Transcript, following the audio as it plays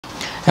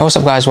Hey, what's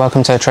up guys,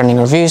 welcome to Trending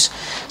Reviews.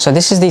 So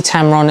this is the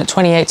Tamron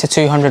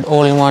 28-200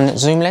 all-in-one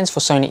zoom lens for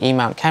Sony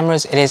E-mount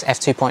cameras. It is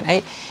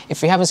f2.8.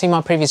 If you haven't seen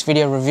my previous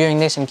video reviewing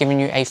this and giving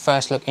you a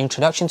first look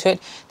introduction to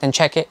it, then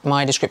check it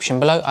my description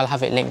below. I'll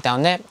have it linked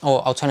down there,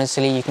 or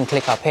alternatively you can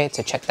click up here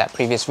to check that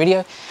previous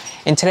video.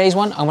 In today's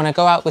one, I'm going to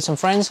go out with some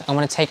friends. I'm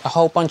going to take a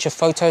whole bunch of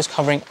photos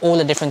covering all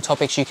the different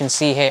topics you can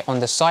see here on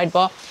the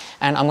sidebar,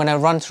 and I'm going to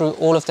run through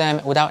all of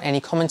them without any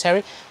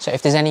commentary. So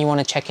if there's any you want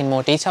to check in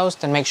more details,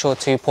 then make sure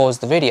to pause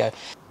the video.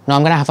 Now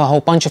I'm going to have a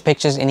whole bunch of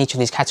pictures in each of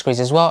these categories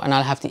as well, and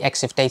I'll have the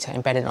EXIF data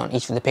embedded on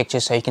each of the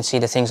pictures so you can see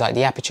the things like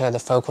the aperture, the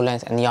focal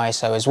length and the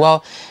ISO as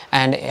well.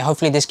 And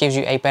hopefully this gives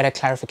you a better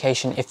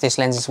clarification if this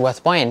lens is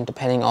worth buying,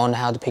 depending on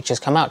how the pictures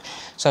come out.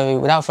 So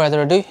without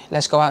further ado,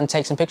 let's go out and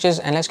take some pictures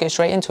and let's get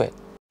straight into it.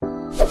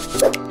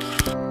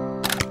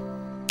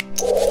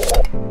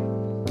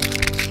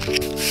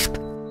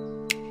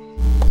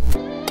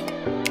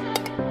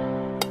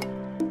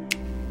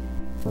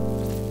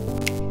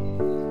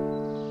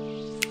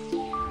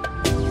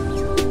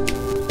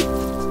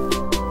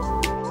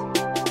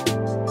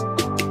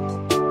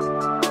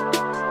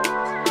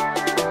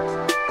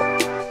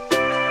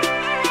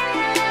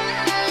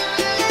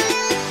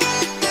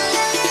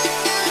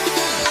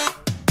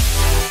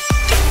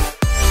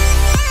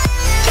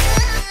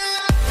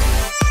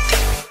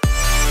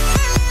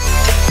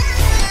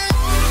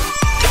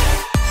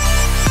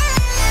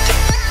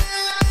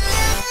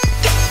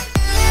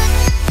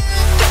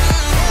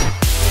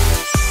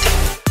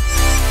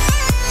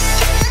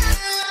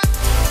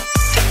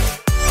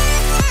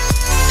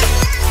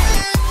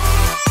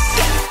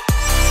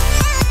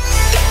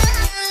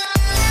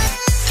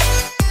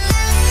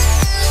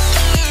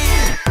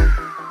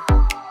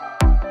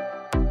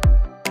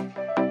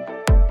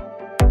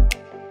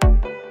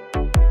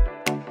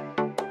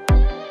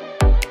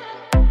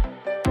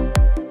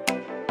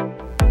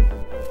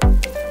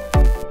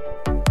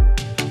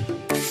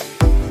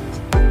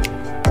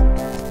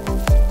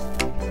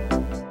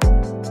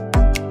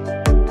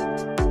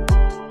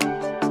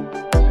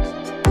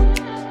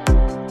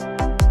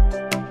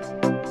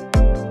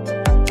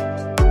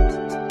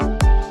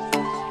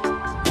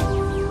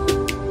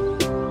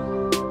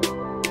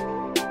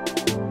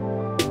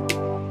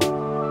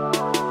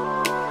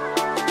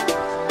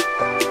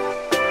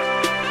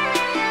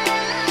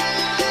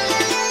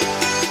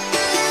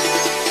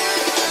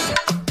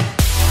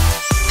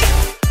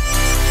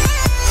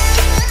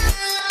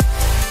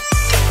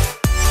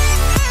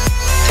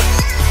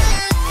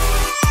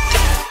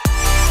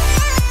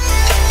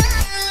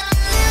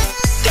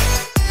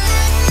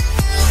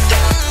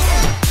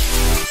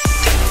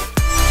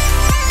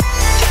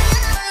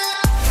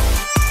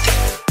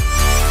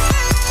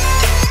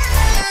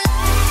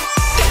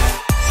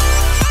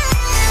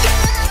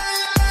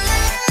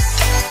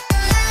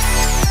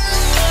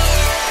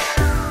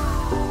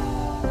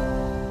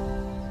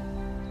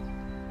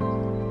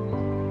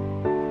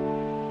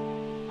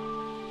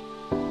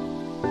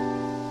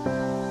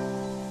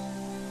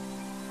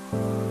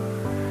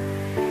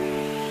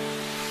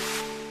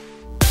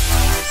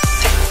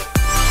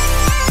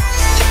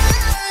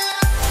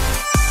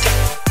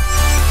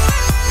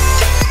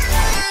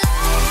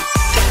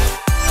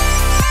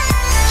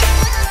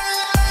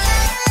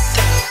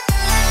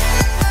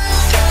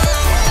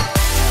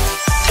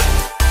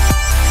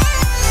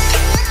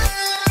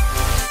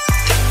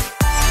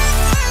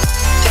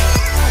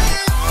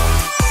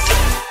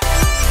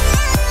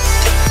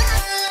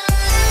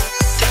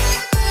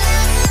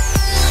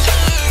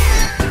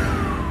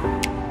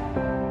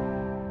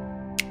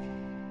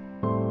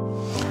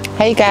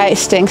 Hey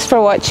guys, thanks for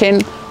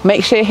watching.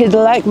 Make sure you hit the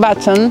like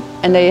button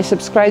and that you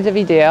subscribe the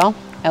video.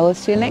 I will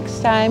see you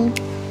next time.